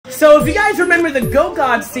So if you guys remember the Go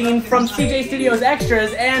God scene from CJ Studios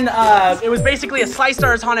Extras, and it was basically a Slice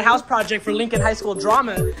Stars Haunted House project for Lincoln High School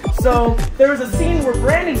drama. So there was a scene where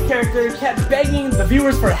Brandon's character kept begging the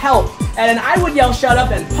viewers for help, and I would yell shut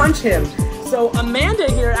up and punch him. So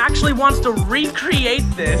Amanda here actually wants to recreate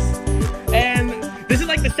this, and this is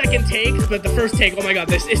like the second take, but the first take, oh my god,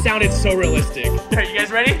 it sounded so realistic. Alright, you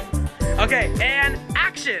guys ready? Okay, and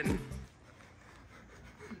action!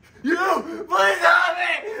 You! Please help me!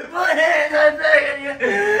 Please! I'm begging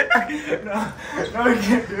you! No, you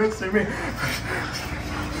can't do this to me.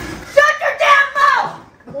 Shut your damn mouth!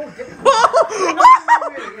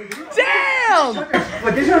 Damn!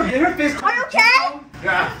 What, did your fist? Are you okay?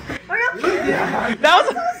 Yeah. Are you okay? Yeah. That was...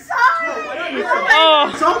 I'm sorry!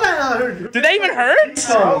 Oh. Did that even hurt?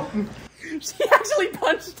 No. She actually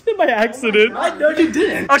punched him by accident. No, you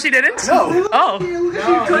didn't. Oh, she didn't? No. Oh. You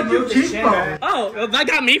cut your cheekbone. Oh, well, that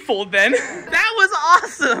got me fooled then. That was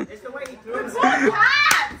awesome. It's the way he threw it.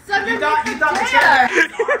 You thought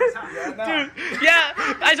Dude, yeah,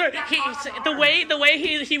 I swear, the way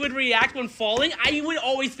he would react when falling, I would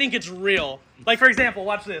always think it's real. Like, for example,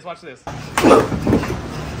 watch this.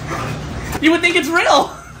 You would think it's real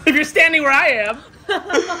if you're standing where I am.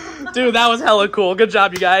 Dude, that was hella cool. Good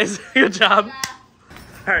job, you guys. Good job.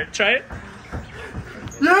 All right, try it.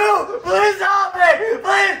 You! Please help me!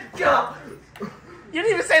 Please! Go! You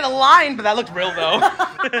didn't even say the line, but that looked real, though.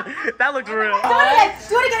 That looked real. Do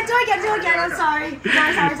it again. I'm sorry.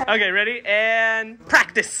 Sorry. Okay, ready? And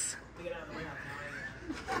practice.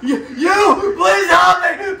 You! Please help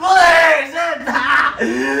me! Please!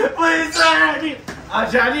 Please!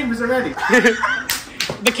 Johnny was ready.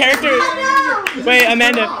 The character... Wait,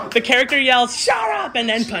 Amanda. The character yells, "Shut up!" and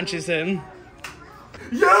then punches him.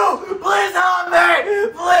 You! Please help me!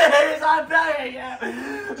 Please! I'm begging you!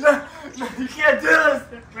 No, you can't do this!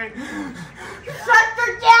 Shut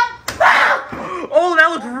your damn mouth! Oh, that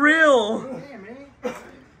looked real. Hey, man.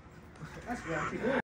 That's